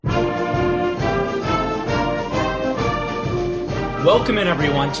Welcome in,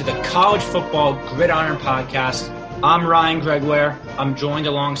 everyone, to the College Football Gridiron Podcast. I'm Ryan Gregoire. I'm joined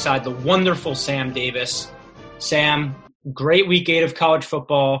alongside the wonderful Sam Davis. Sam, great week 8 of college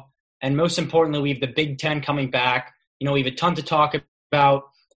football, and most importantly, we have the Big Ten coming back. We have a ton to talk about.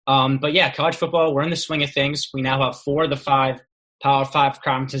 But yeah, college football, we're in the swing of things. We now have 4 of the 5 Power 5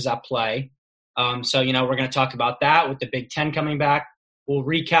 conferences at play. So we're going to talk about that with the Big Ten coming back. We'll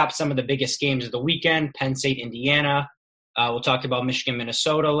recap some of the biggest games of the weekend, Penn State, Indiana. We'll talk about Michigan,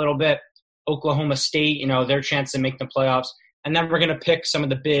 Minnesota a little bit, Oklahoma State, their chance to make the playoffs. And then we're going to pick some of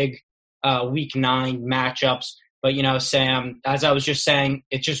the big Week 9 matchups. But, Sam, as I was just saying,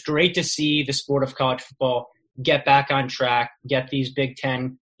 it's just great to see the sport of college football get back on track, get these Big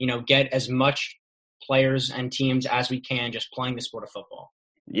Ten, get as much players and teams as we can just playing the sport of football.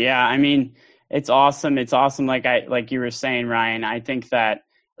 Yeah, I mean, it's awesome. It's awesome. Like you were saying, Ryan, I think that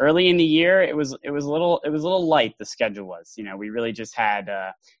early in the year, it was a little light. The schedule was, we really just had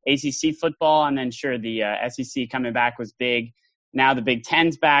ACC football, and then sure the SEC coming back was big. Now the Big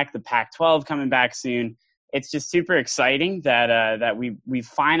Ten's back, the Pac-12 coming back soon. It's just super exciting that we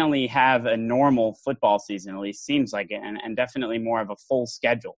finally have a normal football season. At least seems like it, and definitely more of a full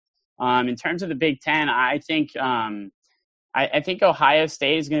schedule. In terms of the Big Ten, I think Ohio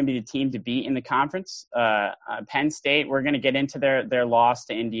State is going to be the team to beat in the conference. Penn State, we're going to get into their loss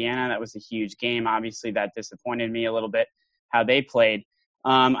to Indiana. That was a huge game. Obviously, that disappointed me a little bit, how they played.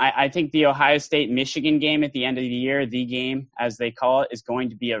 I think the Ohio State-Michigan game at the end of the year, the game, as they call it, is going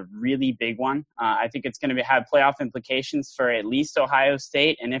to be a really big one. I think it's going to have playoff implications for at least Ohio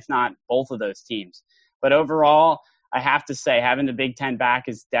State, and if not, both of those teams. But overall, I have to say, having the Big Ten back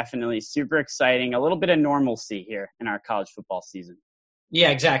is definitely super exciting. A little bit of normalcy here in our college football season. Yeah,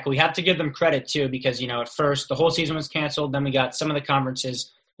 exactly. We have to give them credit, too, because, at first the whole season was canceled. Then we got some of the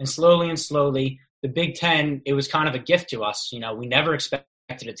conferences. And slowly, the Big Ten, it was kind of a gift to us. We never expected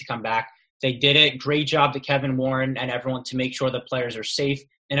it to come back. They did it. Great job to Kevin Warren and everyone to make sure the players are safe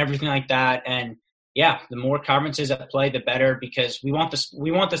and everything like that. And, yeah, the more conferences at play, the better, because we want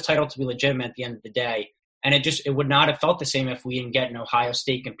this title to be legitimate at the end of the day. And it would not have felt the same if we didn't get an Ohio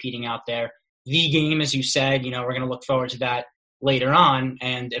State competing out there. The game, as you said, we're going to look forward to that later on.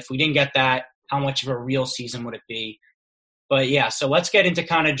 And if we didn't get that, how much of a real season would it be? But yeah, so let's get into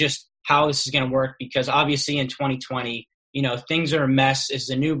kind of just how this is going to work, because obviously in 2020, things are a mess. It's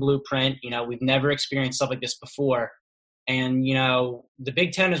a new blueprint. We've never experienced stuff like this before. And, the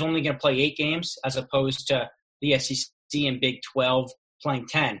Big Ten is only going to play 8 games as opposed to the SEC and Big 12 playing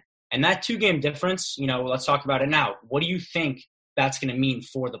 10. And that 2-game difference, let's talk about it now. What do you think that's going to mean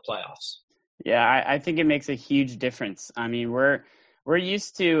for the playoffs? Yeah, I think it makes a huge difference. I mean, we're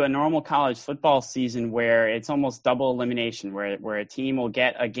used to a normal college football season where it's almost double elimination, where a team will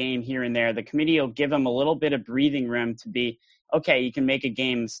get a game here and there. The committee will give them a little bit of breathing room to be, okay, you can make a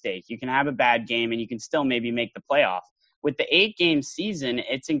game mistake. You can have a bad game, and you can still maybe make the playoff. With the 8-game season,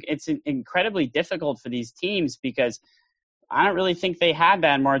 it's incredibly difficult for these teams because I don't really think they had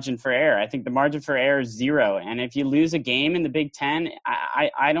that margin for error. I think the margin for error is 0. And if you lose a game in the Big Ten,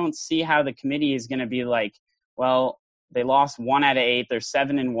 I don't see how the committee is going to be like, well, they lost 1 out of 8. They're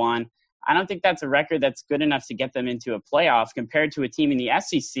 7-1. I don't think that's a record that's good enough to get them into a playoff compared to a team in the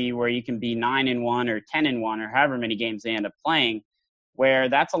SEC where you can be 9-1 or 10-1 or however many games they end up playing, where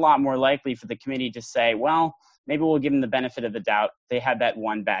that's a lot more likely for the committee to say, well, maybe we'll give them the benefit of the doubt. They had that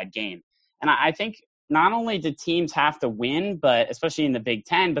one bad game. And I think not only do teams have to win, but especially in the Big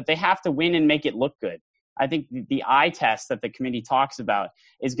Ten, but they have to win and make it look good. I think the eye test that the committee talks about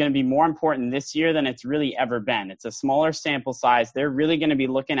is going to be more important this year than it's really ever been. It's a smaller sample size. They're really going to be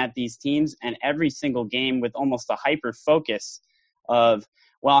looking at these teams and every single game with almost a hyper focus of,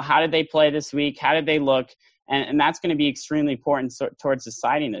 well, how did they play this week? How did they look? And that's going to be extremely important towards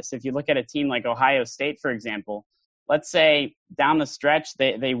deciding this. If you look at a team like Ohio State, for example, let's say down the stretch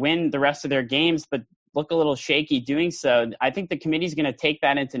they win the rest of their games, but look a little shaky doing so. I think the committee's going to take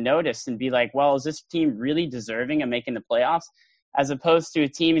that into notice and be like, well, is this team really deserving of making the playoffs? As opposed to a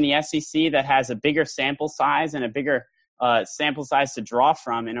team in the SEC that has a bigger sample size and a bigger sample size to draw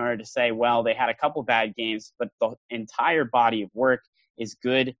from in order to say, well, they had a couple bad games, but the entire body of work is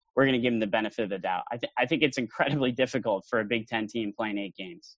good. We're going to give them the benefit of the doubt. I think it's incredibly difficult for a Big Ten team playing 8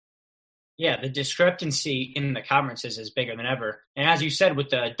 games. Yeah, the discrepancy in the conferences is bigger than ever. And as you said, with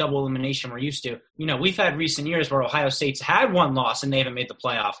the double elimination we're used to, we've had recent years where Ohio State's had 1 loss and they haven't made the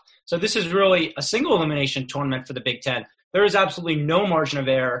playoff. So this is really a single elimination tournament for the Big Ten. There is absolutely no margin of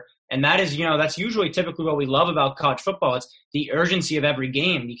error. And that is, that's usually typically what we love about college football. It's the urgency of every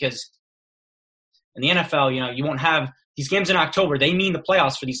game, because in the NFL, you won't have these games in October. They mean the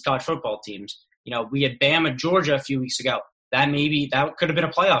playoffs for these college football teams. We had Bama, Georgia a few weeks ago. that could have been a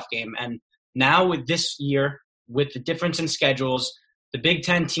playoff game. And now with this year, with the difference in schedules, the Big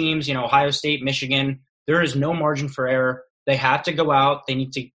Ten teams, Ohio State, Michigan, there is no margin for error. They have to go out. They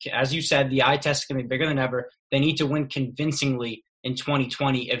need to, as you said, the eye test is going to be bigger than ever. They need to win convincingly in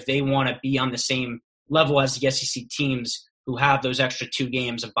 2020 if they want to be on the same level as the SEC teams who have those extra 2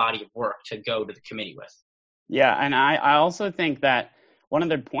 games of body of work to go to the committee with. Yeah, and I also think that one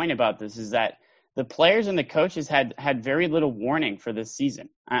other point about this is that the players and the coaches had very little warning for this season.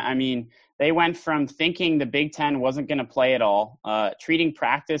 I mean, they went from thinking the Big Ten wasn't going to play at all, treating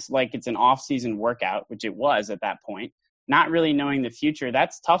practice like it's an off-season workout, which it was at that point, not really knowing the future.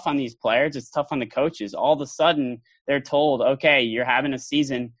 That's tough on these players. It's tough on the coaches. All of a sudden, they're told, okay, you're having a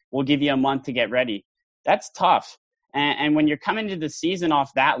season. We'll give you a month to get ready. That's tough. And when you're coming to the season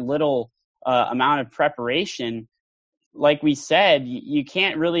off that little amount of preparation, like we said, you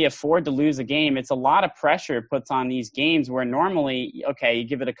can't really afford to lose a game. It's a lot of pressure it puts on these games where normally, okay, you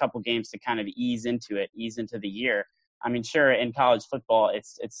give it a couple games to kind of ease into the year. I mean, sure, in college football,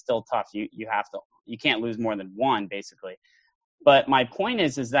 it's still tough. You can't lose more than one, basically. But my point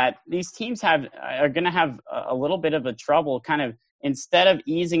is that these teams are going to have a little bit of a trouble kind of, instead of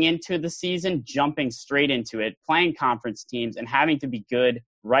easing into the season, jumping straight into it, playing conference teams and having to be good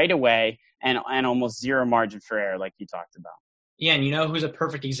right away and almost zero margin for error like you talked about. Yeah, and who's a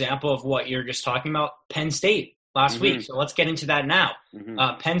perfect example of what you're just talking about? Penn State last week. So let's get into that now.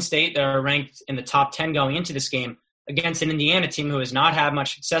 Penn State, they're ranked in the top 10 going into this game against an Indiana team who has not had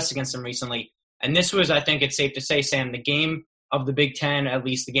much success against them recently. And this was, I think it's safe to say, Sam, the game of the Big Ten, at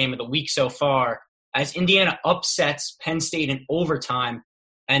least the game of the week so far, as Indiana upsets Penn State in overtime.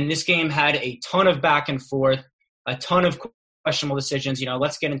 And this game had a ton of back and forth, a ton of questionable decisions.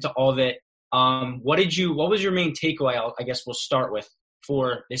 Let's get into all of it. What was your main takeaway? I guess we'll start with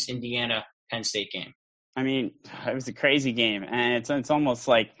for this Indiana-Penn State game. I mean, it was a crazy game, and it's almost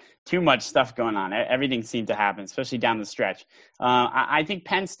like too much stuff going on. Everything seemed to happen, especially down the stretch. I think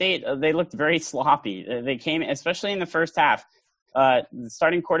Penn State, they looked very sloppy. They came, especially in the first half, the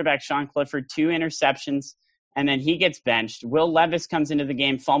starting quarterback, Sean Clifford, 2 interceptions, and then he gets benched. Will Levis comes into the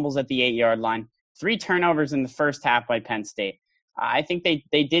game, fumbles at the 8-yard line. 3 turnovers in the first half by Penn State. I think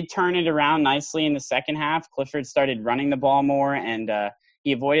they did turn it around nicely in the second half. Clifford started running the ball more, and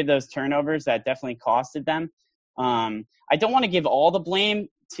he avoided those turnovers that definitely costed them. I don't want to give all the blame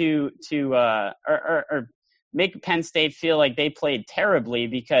to make Penn State feel like they played terribly,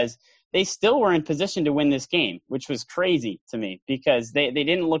 because they still were in position to win this game, which was crazy to me because they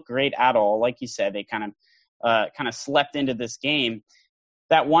didn't look great at all. Like you said, they kind of slept into this game.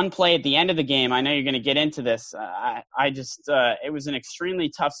 That one play at the end of the game, I know you're going to get into this. It was an extremely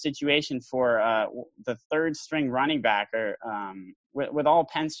tough situation for the third string running back, or with all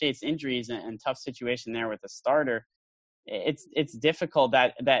Penn State's injuries and tough situation there with the starter. It's difficult,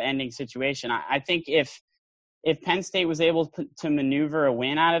 that ending situation. I think if Penn State was able to maneuver a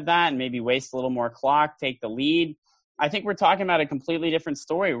win out of that and maybe waste a little more clock, take the lead, I think we're talking about a completely different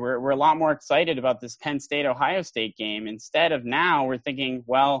story. We're a lot more excited about this Penn State-Ohio State game. Instead of now, we're thinking,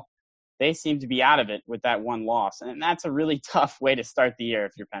 well, they seem to be out of it with that one loss. And that's a really tough way to start the year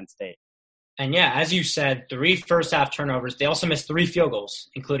if you're Penn State. And yeah, as you said, 3 first-half turnovers. They also missed 3 field goals,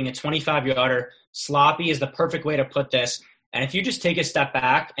 including a 25-yarder. Sloppy is the perfect way to put this. And if you just take a step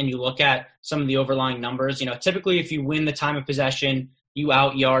back and you look at some of the overlying numbers, typically if you win the time of possession, you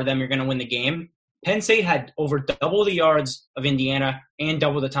out-yard them, you're going to win the game. Penn State had over double the yards of Indiana and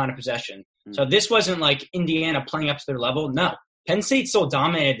double the time of possession. So this wasn't like Indiana playing up to their level. No, Penn State still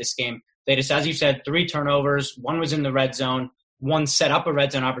dominated this game. They just, as you said, 3 turnovers. 1 was in the red zone. 1 set up a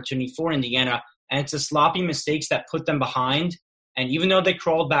red zone opportunity for Indiana. And it's the sloppy mistakes that put them behind. And even though they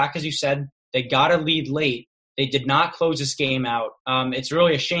crawled back, as you said, they got a lead late. They did not close this game out. It's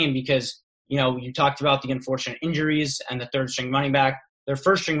really a shame because, you talked about the unfortunate injuries and the third-string running back. Their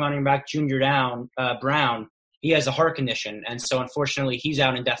first-string running back, Junior Brown, he has a heart condition, and so unfortunately he's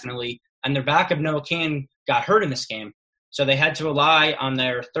out indefinitely. And their backup, Noah Cain, got hurt in this game. So they had to rely on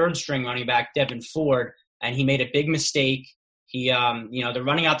their third-string running back, Devin Ford, and he made a big mistake. They're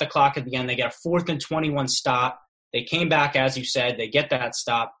running out the clock at the end. They get a 4th and 21 stop. They came back, as you said. They get that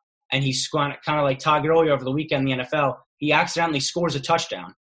stop, and he's kind of like Todd Gurley over the weekend in the NFL. He accidentally scores a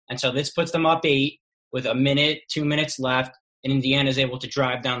touchdown. And so this puts them up 8 with 2 minutes left. And Indiana is able to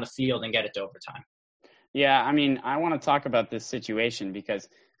drive down the field and get it to overtime. Yeah, I mean, I want to talk about this situation because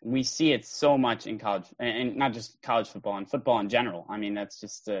we see it so much in college, and not just college football, and football in general. I mean, that's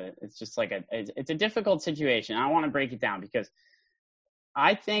just it's a difficult situation. I want to break it down because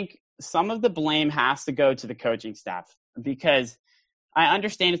I think some of the blame has to go to the coaching staff because I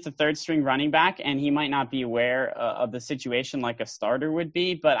understand it's a third string running back and he might not be aware of the situation like a starter would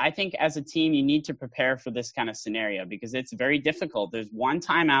be, but I think as a team, you need to prepare for this kind of scenario because it's very difficult. There's one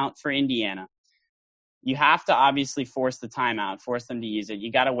timeout for Indiana. You have to obviously force the timeout, force them to use it. You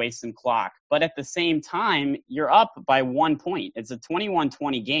got to waste some clock. But at the same time, you're up by 1 point. It's a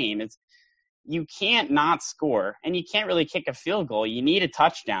 21-20 game. You can't not score, and you can't really kick a field goal. You need a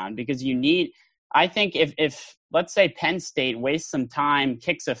touchdown because I think if let's say Penn State wastes some time,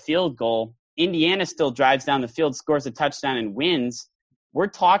 kicks a field goal, Indiana still drives down the field, scores a touchdown, and wins, we're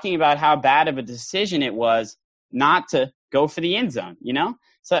talking about how bad of a decision it was not to go for the end zone,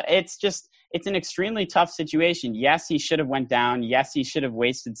 So it's an extremely tough situation. Yes, he should have went down. Yes, he should have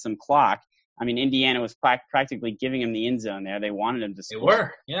wasted some clock. I mean, Indiana was practically giving him the end zone there. They wanted him to score.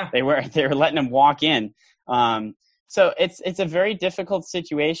 They were, yeah. They were letting him walk in. So it's a very difficult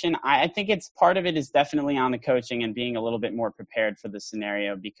situation. I think part of it is definitely on the coaching and being a little bit more prepared for the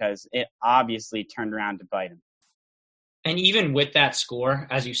scenario because it obviously turned around to bite him. And even with that score,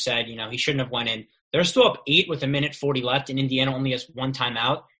 as you said, he shouldn't have went in. They're still up 8 with 1:40 left, and Indiana only has one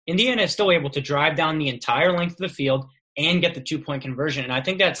timeout. Indiana is still able to drive down the entire length of the field and get the 2-point conversion. And I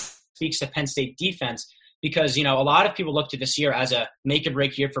think that speaks to Penn State defense because, a lot of people look to this year as a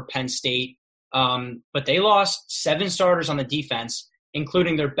make-or-break year for Penn State. But they lost 7 starters on the defense,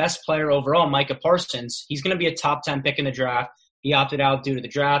 including their best player overall, Micah Parsons. He's going to be a top 10 pick in the draft. He opted out due to the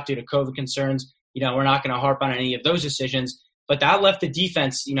draft, due to COVID concerns. We're not going to harp on any of those decisions. But that left the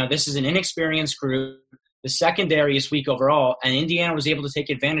defense, this is an inexperienced group. The secondary is weak overall, and Indiana was able to take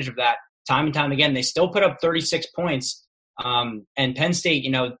advantage of that time and time again. They still put up 36 points. And Penn State,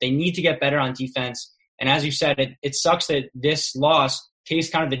 they need to get better on defense. And as you said, it sucks that this loss takes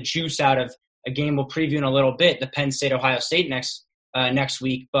kind of the juice out of a game we'll preview in a little bit, the Penn State-Ohio State next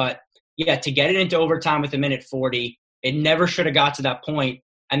week. But, yeah, to get it into overtime with 1:40, it never should have got to that point.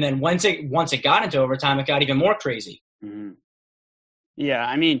 And then once it got into overtime, it got even more crazy. Mm-hmm. Yeah,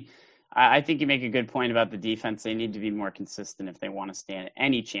 I mean, I think you make a good point about the defense. They need to be more consistent if they want to stand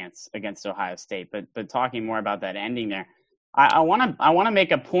any chance against Ohio State. But talking more about that ending there, I want to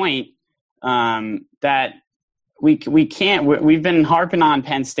make a point that we can't. We've been harping on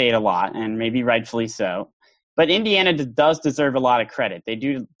Penn State a lot, and maybe rightfully so. But Indiana does deserve a lot of credit. They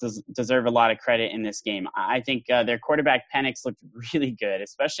do deserve a lot of credit in this game. I think their quarterback Penix looked really good,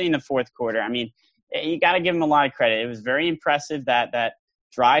 especially in the fourth quarter. I mean, you got to give him a lot of credit. It was very impressive that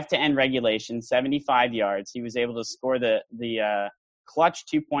drive to end regulation, 75 yards. He was able to score the clutch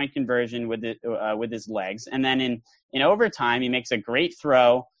 2-point conversion with his legs, and then in overtime, he makes a great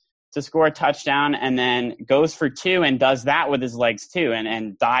throw to score a touchdown, and then goes for 2 and does that with his legs too,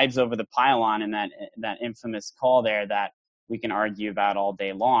 and dives over the pylon in that infamous call there that we can argue about all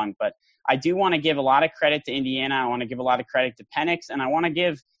day long. But I do want to give a lot of credit to Indiana. I want to give a lot of credit to Penix, and I want to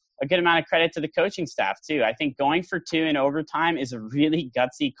give a good amount of credit to the coaching staff too. I think going for 2 in overtime is a really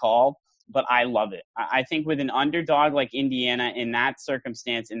gutsy call, but I love it. I think with an underdog like Indiana in that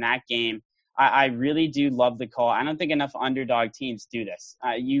circumstance, in that game, I really do love the call. I don't think enough underdog teams do this.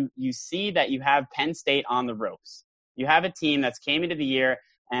 You see that you have Penn State on the ropes. You have a team that's came into the year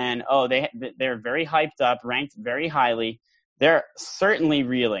and, they're very hyped up, ranked very highly. They're certainly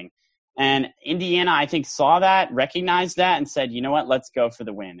reeling. And Indiana, I think, saw that, recognized that, and said, you know what, let's go for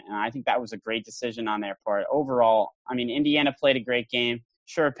the win. And I think that was a great decision on their part. Overall, I mean, Indiana played a great game.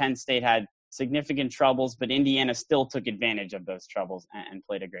 Sure, Penn State had significant troubles, but Indiana still took advantage of those troubles and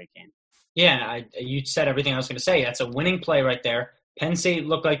played a great game. Yeah, you said everything I was going to say. That's a winning play right there. Penn State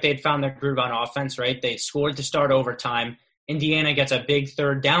looked like they'd found their groove on offense, right? They scored to start overtime. Indiana gets a big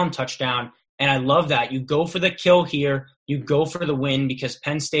third down touchdown, and I love that. You go for the kill here. You go for the win because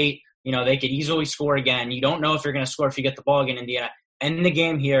Penn State, they could easily score again. You don't know if you're going to score if you get the ball again, Indiana. End the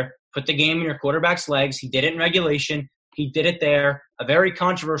game here. Put the game in your quarterback's legs. He did it in regulation. He did it there. A very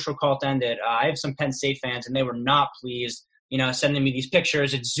controversial call to end it. I have some Penn State fans, and they were not pleased. Sending me these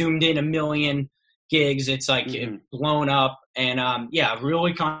pictures. It's zoomed in 1 million gigs. It's like blown up. And,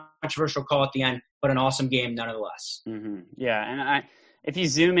 really controversial call at the end, but an awesome game nonetheless. Mm-hmm. Yeah, and if you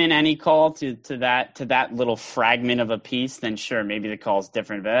zoom in any call to that little fragment of a piece, then sure, maybe the call is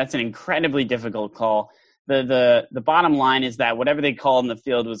different. But that's an incredibly difficult call. The bottom line is that whatever they called in the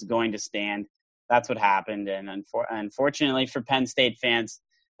field was going to stand. That's what happened. And unfortunately for Penn State fans,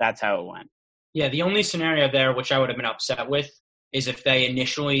 that's how it went. Yeah, the only scenario there, which I would have been upset with, is if they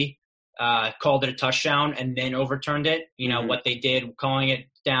initially called it a touchdown and then overturned it. What they did, calling it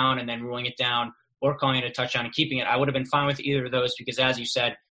down and then ruling it down, or calling it a touchdown and keeping it. I would have been fine with either of those because, as you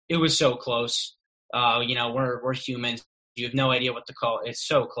said, it was so close. We're humans. You have no idea what to call. It's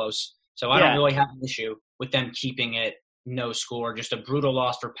so close. So I don't really have an issue with them keeping it no score. Just a brutal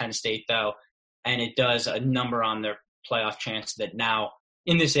loss for Penn State, though, and it does a number on their playoff chance that now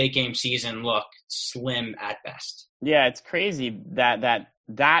in this 8-game season look slim at best. Yeah, it's crazy that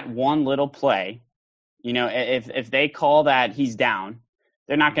one little play, if they call that he's down,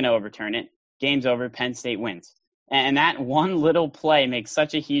 they're not going to overturn it. Game's over. Penn State wins. And that one little play makes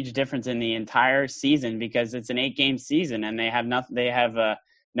such a huge difference in the entire season because it's an 8-game season and they have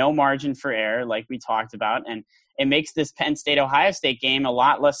no margin for error, like we talked about. And it makes this Penn State-Ohio State game a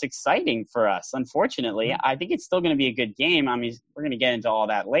lot less exciting for us. Unfortunately, I think it's still going to be a good game. I mean, we're going to get into all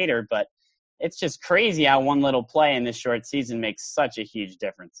that later, but it's just crazy how one little play in this short season makes such a huge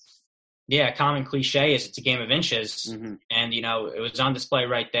difference. Yeah, common cliche is it's a game of inches. Mm-hmm. And, it was on display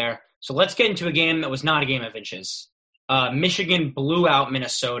right there. So let's get into a game that was not a game of inches. Michigan blew out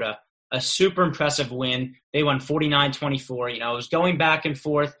Minnesota, a super impressive win. They won 49-24. It was going back and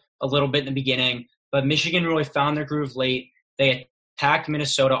forth a little bit in the beginning, but Michigan really found their groove late. They attacked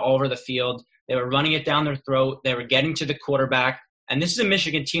Minnesota all over the field. They were running it down their throat. They were getting to the quarterback. And this is a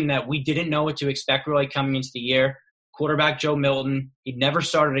Michigan team that we didn't know what to expect really coming into the year. Quarterback Joe Milton, he'd never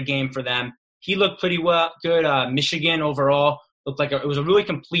started a game for them. He looked pretty good. Michigan overall looked like it was a really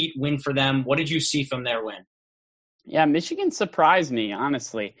complete win for them. What did you see from their win? Yeah, Michigan surprised me,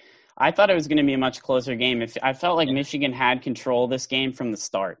 honestly. I thought it was going to be a much closer game. I felt like Michigan had control of this game from the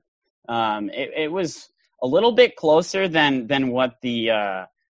start. It was a little bit closer than what the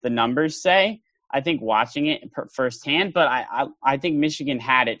numbers say. I think watching it firsthand, but I think Michigan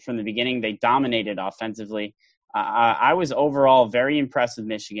had it from the beginning. They dominated offensively. I was overall very impressed with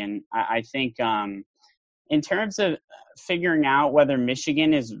Michigan. I think in terms of figuring out whether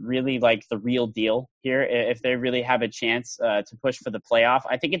Michigan is really like the real deal here, if they really have a chance to push for the playoff,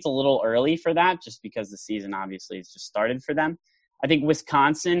 I think it's a little early for that just because the season obviously has just started for them. I think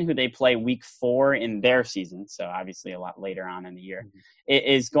Wisconsin, who they play week 4 in their season, so obviously a lot later on in the year, it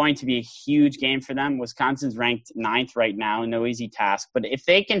is going to be a huge game for them. Wisconsin's ranked 9th right now, no easy task. But if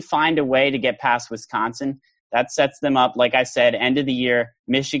they can find a way to get past Wisconsin, that sets them up, like I said, end of the year,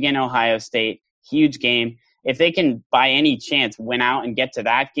 Michigan, Ohio State, huge game. If they can, by any chance, win out and get to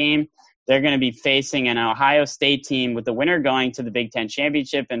that game, they're going to be facing an Ohio State team with the winner going to the Big Ten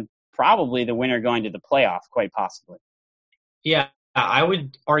Championship and probably the winner going to the playoff, quite possibly. Yeah, I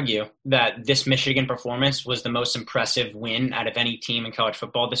would argue that this Michigan performance was the most impressive win out of any team in college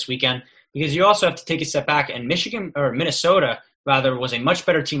football this weekend because you also have to take a step back, and Minnesota was a much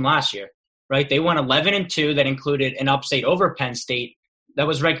better team last year, right? They won 11-2 that included an upset over Penn State that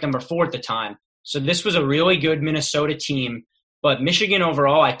was ranked number 4 at the time. So this was a really good Minnesota team, but Michigan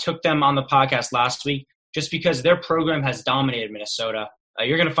overall, I took them on the podcast last week just because their program has dominated Minnesota.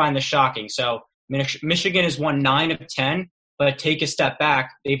 You're going to find this shocking. So Michigan has won 9 of 10, but take a step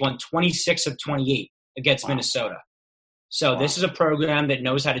back, they've won 26 of 28 against Minnesota. So this is a program that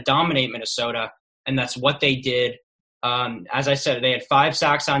knows how to dominate Minnesota, and that's what they did. As I said, they had 5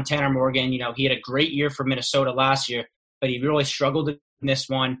 sacks on Tanner Morgan. He had a great year for Minnesota last year, but he really struggled in this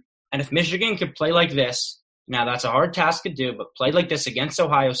one. And if Michigan could play like this, now that's a hard task to do, but play like this against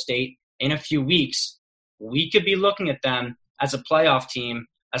Ohio State in a few weeks, we could be looking at them as a playoff team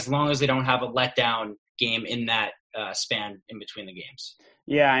as long as they don't have a letdown game in that span in between the games.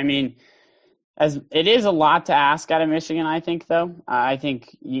 Yeah, I mean, as it is a lot to ask out of Michigan, I think, though. I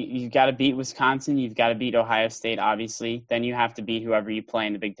think you've got to beat Wisconsin. You've got to beat Ohio State, obviously. Then you have to beat whoever you play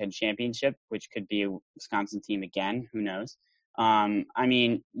in the Big Ten Championship, which could be a Wisconsin team again. Who knows? I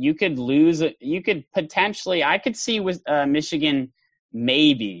mean, you could lose. You could potentially – I could see with Michigan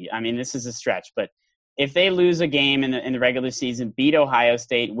maybe – I mean, this is a stretch, but if they lose a game in the regular season, beat Ohio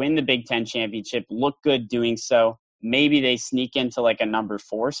State, win the Big Ten Championship, look good doing so, maybe they sneak into like a number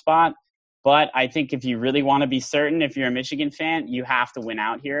 4 spot. But I think if you really want to be certain, if you're a Michigan fan, you have to win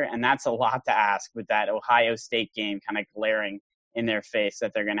out here. And that's a lot to ask with that Ohio State game kind of glaring in their face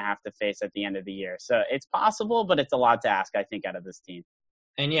that they're going to have to face at the end of the year. So it's possible, but it's a lot to ask, I think, out of this team.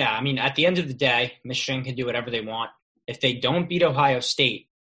 And yeah, I mean, at the end of the day, Michigan can do whatever they want. If they don't beat Ohio State,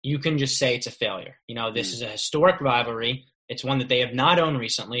 you can just say it's a failure. This is a historic rivalry. It's one that they have not owned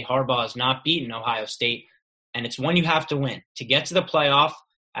recently. Harbaugh has not beaten Ohio State, and it's one you have to win. To get to the playoff,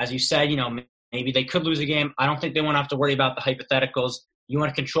 as you said, maybe they could lose a game. I don't think they want to have to worry about the hypotheticals. You want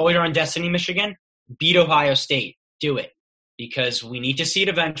to control your own destiny, Michigan? Beat Ohio State. Do it. Because we need to see it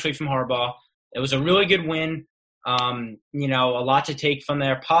eventually from Harbaugh. It was a really good win. A lot to take from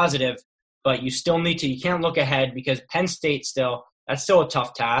there positive, but you still need to – you can't look ahead because Penn State that's still a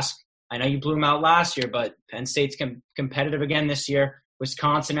tough task. I know you blew them out last year, but Penn State's competitive again this year.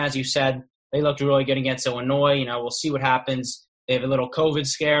 Wisconsin, as you said, they looked really good against Illinois. We'll see what happens. They have a little COVID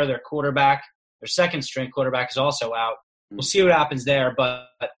scare. Their quarterback, their second-string quarterback, is also out. we'll see what happens there. But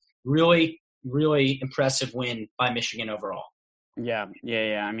really, really impressive win by Michigan overall. Yeah.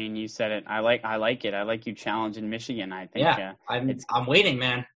 I mean, you said it. I like it. I like you challenging Michigan. I think. Yeah, I'm waiting,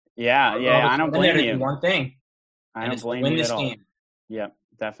 man. Yeah. I don't blame you. One thing. I don't blame you at all. Game. Yeah,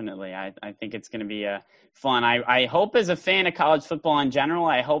 definitely. I think it's going to be fun. I hope, as a fan of college football in general,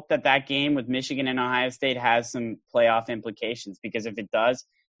 I hope that game with Michigan and Ohio State has some playoff implications, because if it does,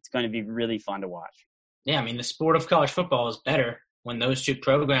 it's going to be really fun to watch. Yeah, I mean, the sport of college football is better when those two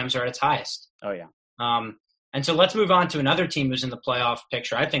programs are at its highest. Oh, yeah. And so let's move on to another team who's in the playoff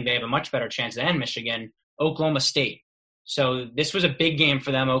picture. I think they have a much better chance than Michigan, Oklahoma State. So this was a big game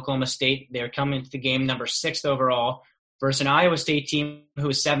for them, Oklahoma State. They're coming to the game number 6 overall versus an Iowa State team who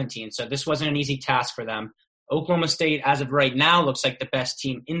is 17. So this wasn't an easy task for them. Oklahoma State, as of right now, looks like the best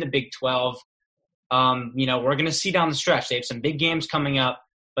team in the Big 12. We're going to see down the stretch. They have some big games coming up,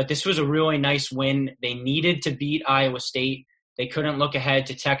 but this was a really nice win. They needed to beat Iowa State. They couldn't look ahead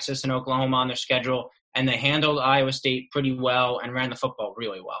to Texas and Oklahoma on their schedule, and they handled Iowa State pretty well and ran the football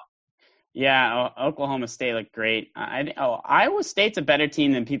really well. Yeah, Oklahoma State looked great. Iowa State's a better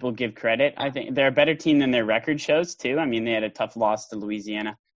team than people give credit. I think they're a better team than their record shows, too. I mean, they had a tough loss to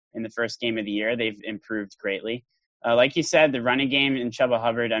Louisiana in the first game of the year. They've improved greatly. Like you said, the running game in Chuba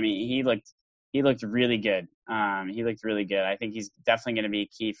Hubbard, I mean, he looked really good. He looked really good. I think he's definitely going to be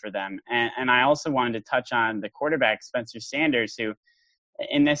key for them. And I also wanted to touch on the quarterback, Spencer Sanders, who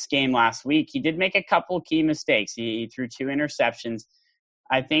in this game last week, he did make a couple key mistakes. He threw 2 interceptions.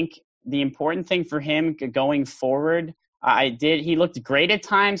 I think the important thing for him going forward, he looked great at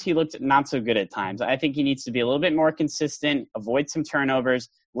times. He looked not so good at times. I think he needs to be a little bit more consistent, avoid some turnovers,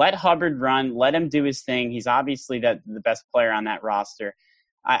 let Hubbard run, let him do his thing. He's obviously the best player on that roster.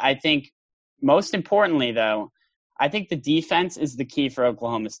 I think most importantly, though, I think the defense is the key for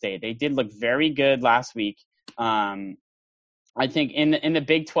Oklahoma State. They did look very good last week. I think in the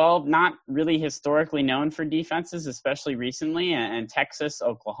Big 12, not really historically known for defenses, especially recently. And Texas,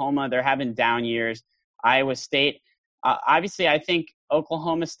 Oklahoma, they're having down years. Iowa State, obviously, I think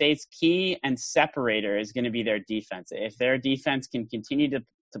Oklahoma State's key and separator is going to be their defense. If their defense can continue to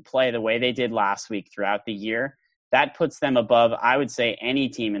play the way they did last week throughout the year, that puts them above, I would say, any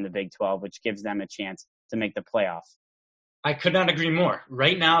team in the Big 12, which gives them a chance to make the playoffs. I could not agree more.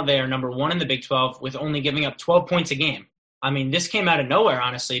 Right now, they are number 1 in the Big 12 with only giving up 12 points a game. I mean, this came out of nowhere,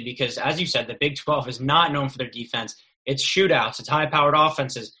 honestly, because, as you said, the Big 12 is not known for their defense. It's shootouts. It's high-powered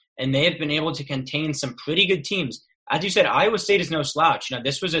offenses, and they have been able to contain some pretty good teams. As you said, Iowa State is no slouch.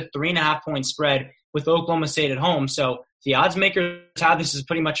 This was a 3.5-point spread with Oklahoma State at home, so the odds makers have this as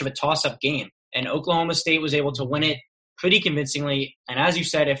pretty much of a toss-up game, and Oklahoma State was able to win it pretty convincingly. And as you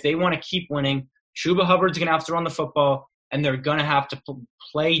said, if they want to keep winning, Chuba Hubbard's going to have to run the football, and they're going to have to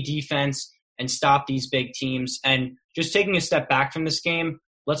play defense and stop these big teams. And just taking a step back from this game,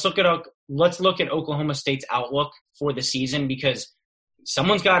 let's look at Oklahoma State's outlook for the season, because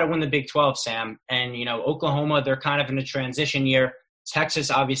someone's got to win the Big 12, Sam. And, Oklahoma, they're kind of in a transition year. Texas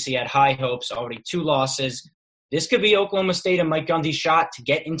obviously had high hopes, already 2 losses. This could be Oklahoma State and Mike Gundy's shot to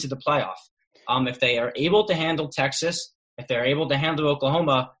get into the playoff. If they are able to handle Texas, if they're able to handle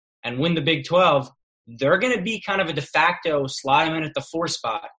Oklahoma and win the Big 12, they're going to be kind of a de facto slide them in at the 4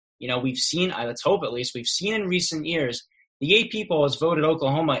 spot. We've seen, let's hope at least, we've seen in recent years, the AP poll has voted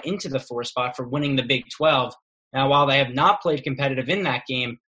Oklahoma into the 4 spot for winning the Big 12. Now, while they have not played competitive in that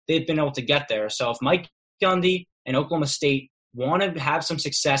game, they've been able to get there. So if Mike Gundy and Oklahoma State want to have some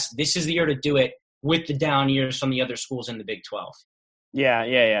success, this is the year to do it with the down years from the other schools in the Big 12.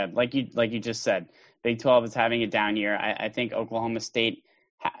 Yeah. Like you just said, Big 12 is having a down year. I think Oklahoma State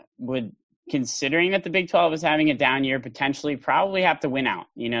would, considering that the Big 12 is having a down year, potentially probably have to win out.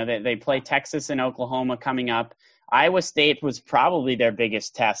 They play Texas and Oklahoma coming up. Iowa State was probably their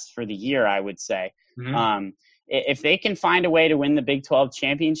biggest test for the year, I would say. Mm-hmm. If they can find a way to win the Big 12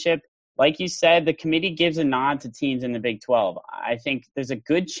 championship, like you said, the committee gives a nod to teams in the Big 12. I think there's a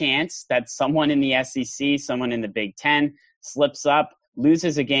good chance that someone in the SEC, someone in the Big 10 slips up,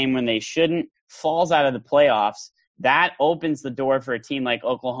 loses a game when they shouldn't, falls out of the playoffs. That opens the door for a team like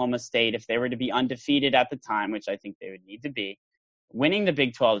Oklahoma State, if they were to be undefeated at the time, which I think they would need to be, winning the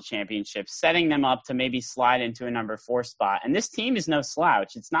Big 12 championship, setting them up to maybe slide into a number 4 spot. And this team is no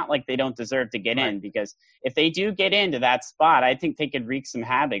slouch. It's not like they don't deserve to get in, because if they do get into that spot, I think they could wreak some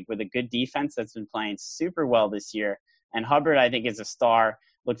havoc with a good defense that's been playing super well this year. And Hubbard, I think, is a star.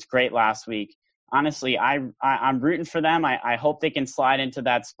 Looked great last week. Honestly, I'm rooting for them. I hope they can slide into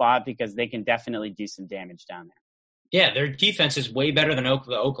that spot, because they can definitely do some damage down there. Yeah, their defense is way better than the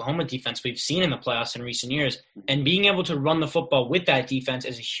Oklahoma defense we've seen in the playoffs in recent years. And being able to run the football with that defense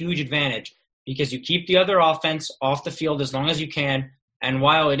is a huge advantage. because you keep the other offense off the field as long as you can. And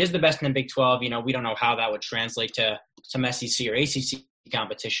while it is the best in the Big 12, we don't know how that would translate to some SEC or ACC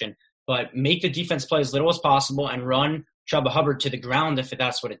competition. But make the defense play as little as possible and run Chuba Hubbard to the ground if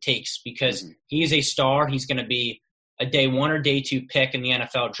that's what it takes, because he is a star. He's going to be a day 1 or day 2 pick in the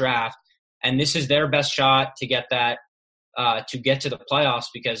NFL draft. And this is their best shot to get that, to get to the playoffs,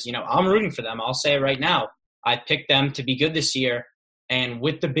 because, I'm rooting for them. I'll say it right now. I picked them to be good this year. And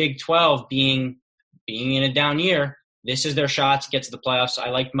with the Big 12 being in a down year, this is their shot to get to the playoffs. I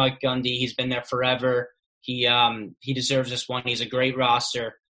like Mike Gundy. He's been there forever. He deserves this one. He's a great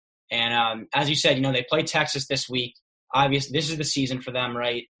roster. And as you said, they play Texas this week. Obviously, this is the season for them,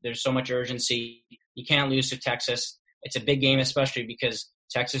 right? There's so much urgency. You can't lose to Texas. It's a big game, especially because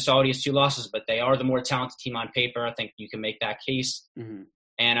Texas already has 2 losses, but they are the more talented team on paper. I think you can make that case. Mm-hmm.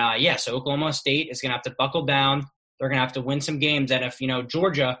 And, so Oklahoma State is going to have to buckle down. They're going to have to win some games. And if,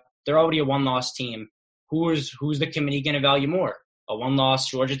 Georgia, they're already a 1-loss team. Who's the committee going to value more? A 1-loss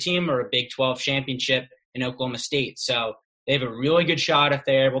Georgia team or a Big 12 championship in Oklahoma State? So they have a really good shot if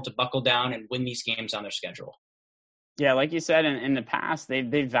they're able to buckle down and win these games on their schedule. Yeah, like you said, in the past,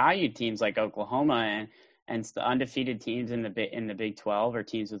 they've valued teams like Oklahoma and the undefeated teams in the Big 12, or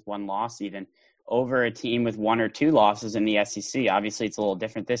teams with 1 loss even, over a team with 1 or 2 losses in the SEC. Obviously, it's a little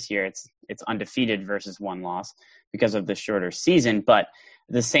different this year. It's undefeated versus 1 loss because of the shorter season, but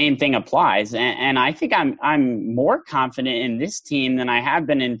the same thing applies. And I think I'm more confident in this team than I have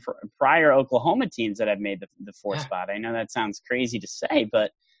been in prior Oklahoma teams that have made the 4th spot. I know that sounds crazy to say,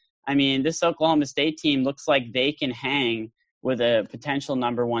 but I mean, this Oklahoma State team looks like they can hang with a potential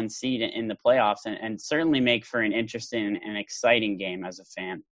number 1 seed in the playoffs and certainly make for an interesting and exciting game as a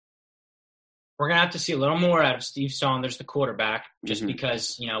fan. We're going to have to see a little more out of Steve Saunders, the quarterback, just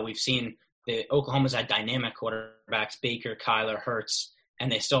because, we've seen the Oklahoma's had dynamic quarterbacks, Baker, Kyler, Hurts,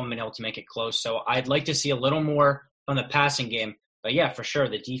 and they still haven't been able to make it close. So I'd like to see a little more from the passing game. But, yeah, for sure,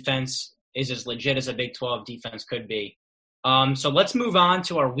 the defense is as legit as a Big 12 defense could be. So let's move on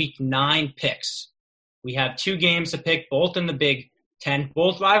to our Week 9 picks. We have 2 games to pick, both in the Big 10,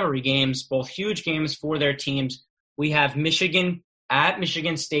 both rivalry games, both huge games for their teams. We have Michigan at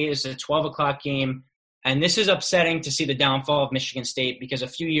Michigan State. It's a 12 o'clock game. And this is upsetting to see the downfall of Michigan State, because a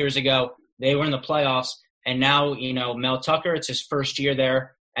few years ago they were in the playoffs. And now, Mel Tucker, it's his first year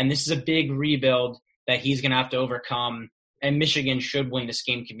there. And this is a big rebuild that he's going to have to overcome. And Michigan should win this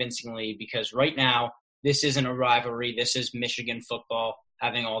game convincingly, because right now, this isn't a rivalry. This is Michigan football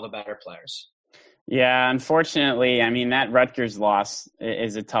having all the better players. Yeah, unfortunately, I mean, that Rutgers loss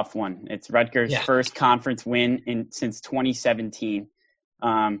is a tough one. It's Rutgers' first conference win since 2017.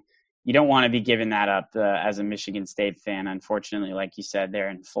 You don't want to be giving that up as a Michigan State fan. Unfortunately, like you said, they're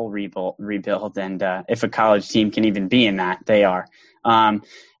in full rebuild. And if a college team can even be in that, they are. I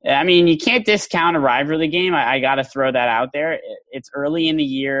mean, you can't discount a rivalry game. I got to throw that out there. It's early in the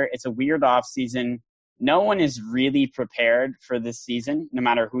year. It's a weird offseason. No one is really prepared for this season, no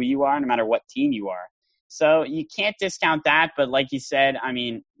matter who you are, no matter what team you are. So you can't discount that. But like you said, I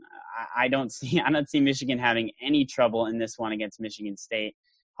mean, I don't see Michigan having any trouble in this one against Michigan State.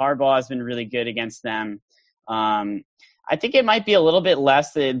 Harbaugh has been really good against them. I think it might be a little bit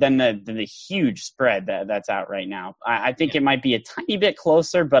less than the huge spread that's out right now. I think it might be a tiny bit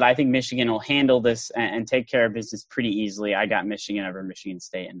closer, but I think Michigan will handle this and take care of business pretty easily. I got Michigan over Michigan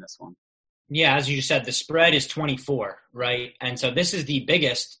State in this one. Yeah, as you just said, the spread is 24, right? And so this is the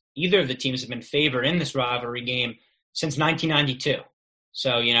biggest either of the teams have been favored in this rivalry game since 1992.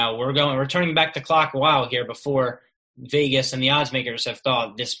 So, we're turning back the clock a while here before Vegas and the odds makers have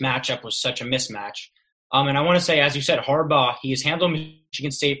thought this matchup was such a mismatch. And I want to say, as you said, Harbaugh, he has handled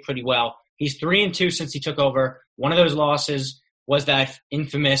Michigan State pretty well. He's 3-2 since he took over. One of those losses was that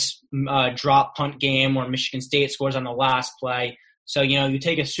infamous drop punt game where Michigan State scores on the last play. So, you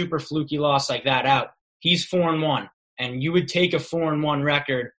take a super fluky loss like that out. He's 4-1, and you would take a 4-1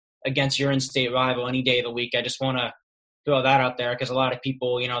 record against your in-state rival any day of the week. I just want to throw that out there because a lot of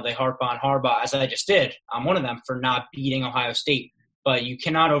people, they harp on Harbaugh, as I just did. I'm one of them for not beating Ohio State. But you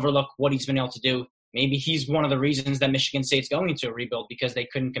cannot overlook what he's been able to do. Maybe he's one of the reasons that Michigan State's going into a rebuild because they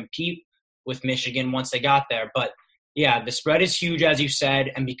couldn't compete with Michigan once they got there. But, yeah, the spread is huge, as you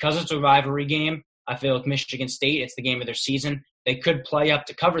said, and because it's a rivalry game, I feel like Michigan State, it's the game of their season. They could play up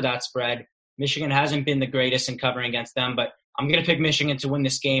to cover that spread. Michigan hasn't been the greatest in covering against them, but I'm going to pick Michigan to win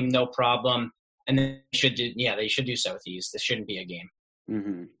this game, no problem. And they should do so with ease. This shouldn't be a game.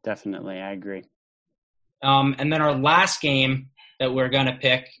 Mm-hmm. Definitely, I agree. And then our last game that we're going to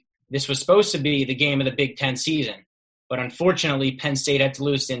pick, this was supposed to be the game of the Big Ten season, but unfortunately Penn State had to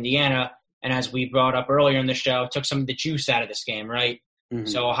lose to Indiana, and as we brought up earlier in the show, took some of the juice out of this game, right? Mm-hmm.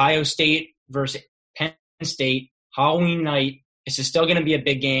 So Ohio State, versus Penn State, Halloween night. This is still going to be a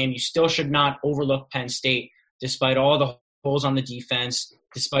big game. You still should not overlook Penn State, despite all the holes on the defense,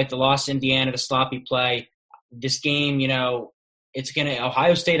 despite the loss to Indiana, the sloppy play. This game,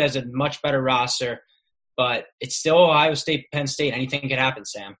 Ohio State has a much better roster, but it's still Ohio State, Penn State. Anything could happen,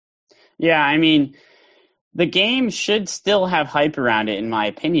 Sam. Yeah, I mean, the game should still have hype around it, in my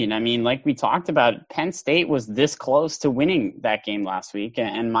opinion. I mean, like we talked about, Penn State was this close to winning that game last week,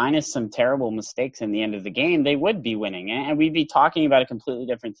 and minus some terrible mistakes in the end of the game, they would be winning, and we'd be talking about a completely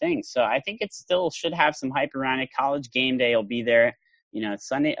different thing. So I think it still should have some hype around it. College game day will be there. It's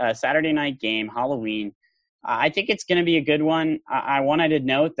Saturday night game, Halloween. I think it's going to be a good one. I wanted to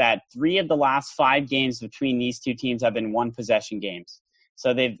note that 3 of the last 5 games between these two teams have been one-possession games.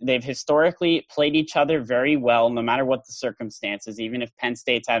 So they've historically played each other very well, no matter what the circumstances, even if Penn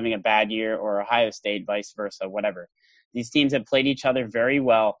State's having a bad year or Ohio State, vice versa, whatever. These teams have played each other very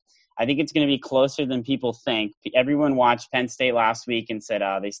well. I think it's going to be closer than people think. Everyone watched Penn State last week and said,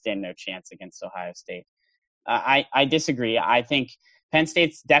 they stand no chance against Ohio State. I disagree. I think Penn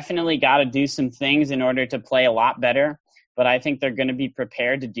State's definitely got to do some things in order to play a lot better, but I think they're going to be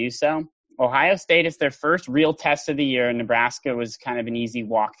prepared to do so. Ohio State is their first real test of the year. Nebraska was kind of an easy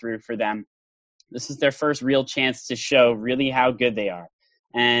walkthrough for them. This is their first real chance to show really how good they are.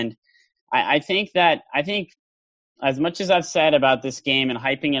 And I think as much as I've said about this game and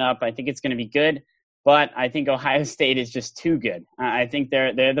hyping it up, I think it's going to be good, but I think Ohio State is just too good. I think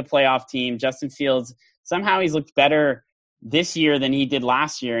they're the playoff team. Justin Fields, somehow he's looked better this year than he did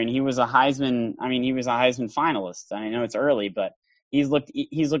last year, and he was a Heisman finalist. I know it's early, but he's looked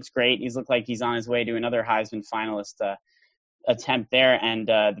great. He's looked like he's on his way to another Heisman finalist attempt there. And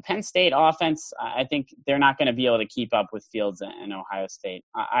the Penn State offense, I think they're not going to be able to keep up with Fields and Ohio State.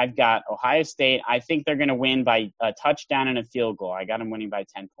 I've got Ohio State. I think they're going to win by a touchdown and a field goal. I got them winning by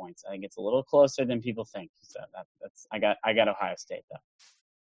 10 points. I think it's a little closer than people think. So I got Ohio State though.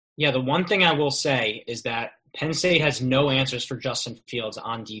 Yeah, the one thing I will say is that Penn State has no answers for Justin Fields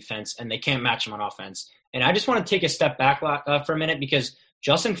on defense, and they can't match him on offense. And I just want to take a step back for a minute, because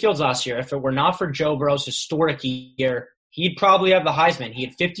Justin Fields last year, if it were not for Joe Burrow's historic year, he'd probably have the Heisman. He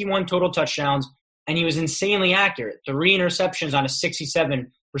had 51 total touchdowns, and he was insanely accurate. 3 interceptions on a 67%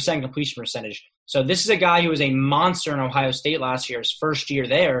 completion percentage. So this is a guy who was a monster in Ohio State last year, his first year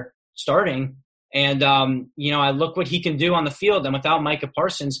there starting. And, I look what he can do on the field. And without Micah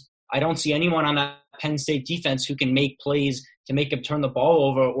Parsons, I don't see anyone on that Penn State defense who can make plays to make him turn the ball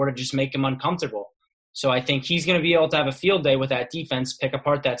over or to just make him uncomfortable. So I think he's going to be able to have a field day with that defense, pick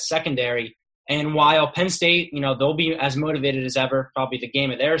apart that secondary. And while Penn State, they'll be as motivated as ever, probably the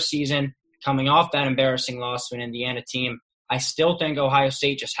game of their season, coming off that embarrassing loss to an Indiana team, I still think Ohio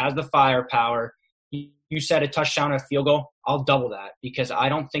State just has the firepower. You said a touchdown or a field goal. I'll double that, because I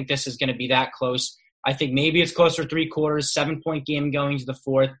don't think this is going to be that close. I think maybe it's closer to 3 quarters, 7-point game going to the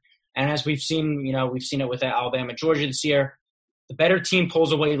 4th. And as we've seen it with Alabama, Georgia this year, the better team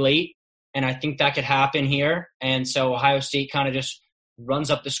pulls away late. And I think that could happen here. And so Ohio State kind of just runs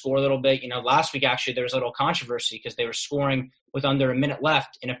up the score a little bit. Last week, actually, there was a little controversy because they were scoring with under a minute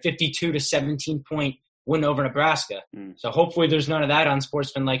left in a 52-17 point win over Nebraska. So hopefully there's none of that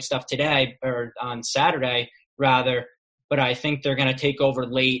unsportsmanlike stuff today, or on Saturday, rather. But I think they're going to take over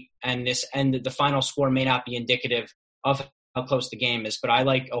late, and the final score may not be indicative of how close the game is. But I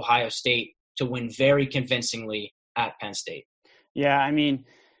like Ohio State to win very convincingly at Penn State. Yeah, I mean,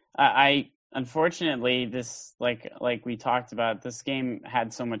 I unfortunately, this like we talked about, this game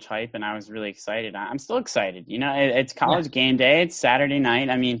had so much hype, and I was really excited. I'm still excited. It's college game day. It's Saturday night.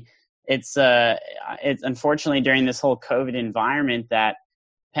 I mean, it's unfortunately during this whole COVID environment that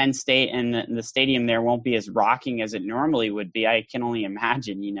Penn State and the stadium there won't be as rocking as it normally would be. I can only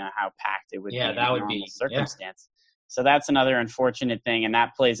imagine, how packed it would be in a normal circumstance. Yeah. So that's another unfortunate thing, and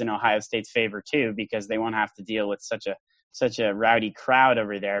that plays in Ohio State's favor too, because they won't have to deal with such a rowdy crowd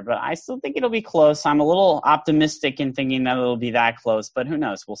over there. But I still think it'll be close. I'm a little optimistic in thinking that it'll be that close, but who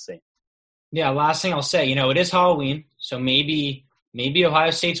knows? We'll see. Yeah, last thing I'll say, it is Halloween, so maybe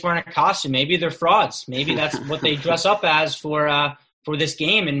Ohio State's wearing a costume. Maybe they're frauds. Maybe that's what they dress up as for this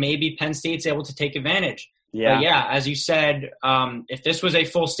game, and maybe Penn State's able to take advantage. Yeah. But yeah, as you said, if this was a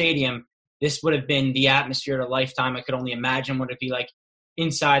full stadium, this would have been the atmosphere of a lifetime. I could only imagine what it'd be like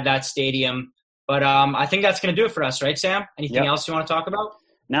inside that stadium. But I think that's going to do it for us, right, Sam? Anything else you want to talk about?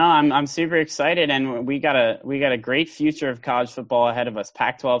 No, I'm super excited, and we got a great future of college football ahead of us.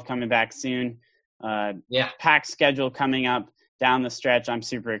 Pac-12 coming back soon. Pac schedule coming up down the stretch. I'm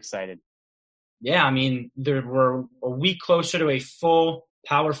super excited. Yeah, I mean, we're a week closer to a full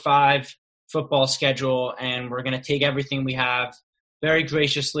Power 5 football schedule, and we're going to take everything we have very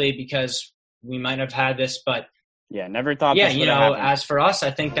graciously, because we might have had this, but yeah, never thought. Yeah, this would happen. As for us,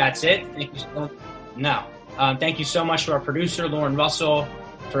 I think that's it. Thank you so much to our producer, Lauren Russell,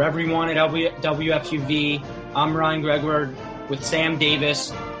 for everyone at WFUV. I'm Ryan Gregor with Sam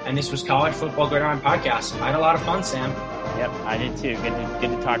Davis, and this was College Football Gridiron Podcast. I had a lot of fun, Sam. Yep, I did too.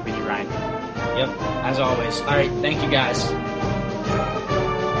 Good to talk with you, Ryan. Yep, as always. All right, thank you guys.